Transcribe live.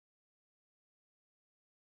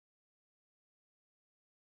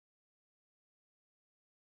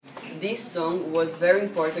this song was very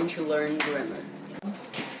important to learn grammar.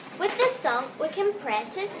 With this song, we can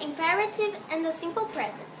practice imperative and the simple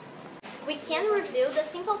present. We can review the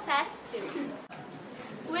simple past too.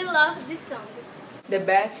 We love this song. The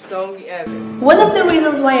best song ever. One of the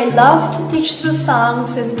reasons why I love to teach through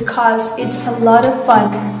songs is because it's a lot of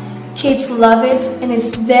fun. Kids love it and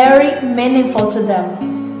it's very meaningful to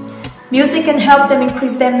them. Music can help them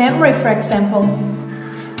increase their memory, for example.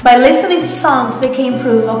 By listening to songs, they can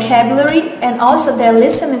improve vocabulary and also their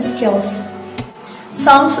listening skills.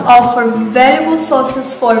 Songs offer valuable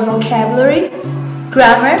sources for vocabulary,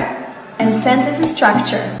 grammar, and sentence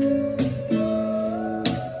structure.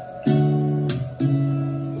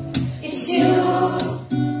 It's you,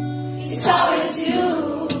 it's always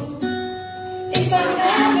you. If I'm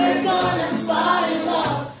ever gonna fall in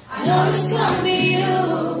love, I know it's gonna be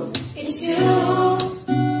you. It's you,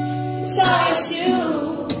 it's always you.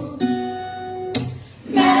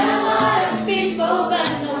 Met a lot of people,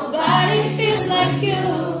 but nobody feels like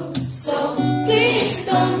you. So please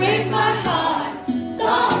don't break my heart,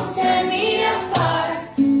 don't tear me apart.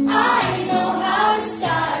 I know how it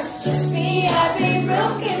starts, just me, I've been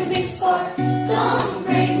broken before. Don't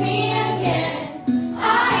break me again,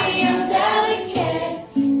 I am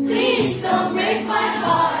delicate. Please don't break my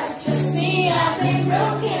heart, just me, I've been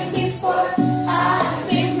broken before. I've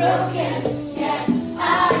been broken, yeah,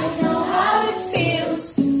 I know how it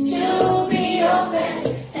feels to be open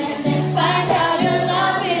and then find out your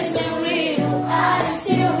love isn't real. I'm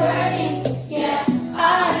still hurting, yeah,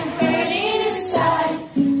 I'm hurting inside.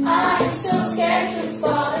 I'm so scared to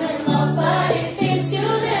fall in love, but if it's you,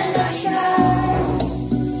 then I try.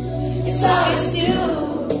 It's always you.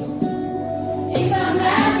 If I'm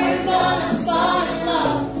ever gonna fall in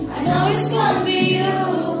love, I know it's gonna be you.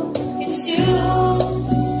 It's you.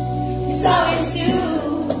 It's always you.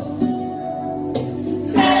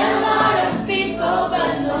 Met a lot of people,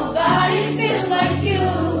 but nobody feels like you.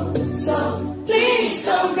 So please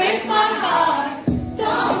don't break my heart,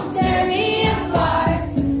 don't tear me apart.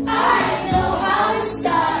 I know how it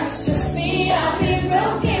starts, just me, I've been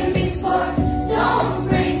broken before. Don't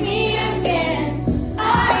break me again,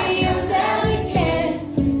 I am delicate.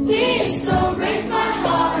 Please don't break my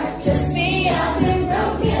heart, just me, I've been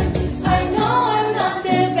broken. I know I'm not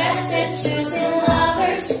the best at choosing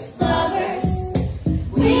lovers.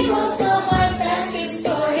 We both know my best is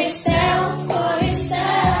for himself, for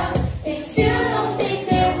himself. If you don't think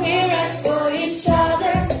that we're right for each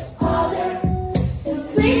other, then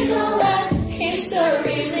please don't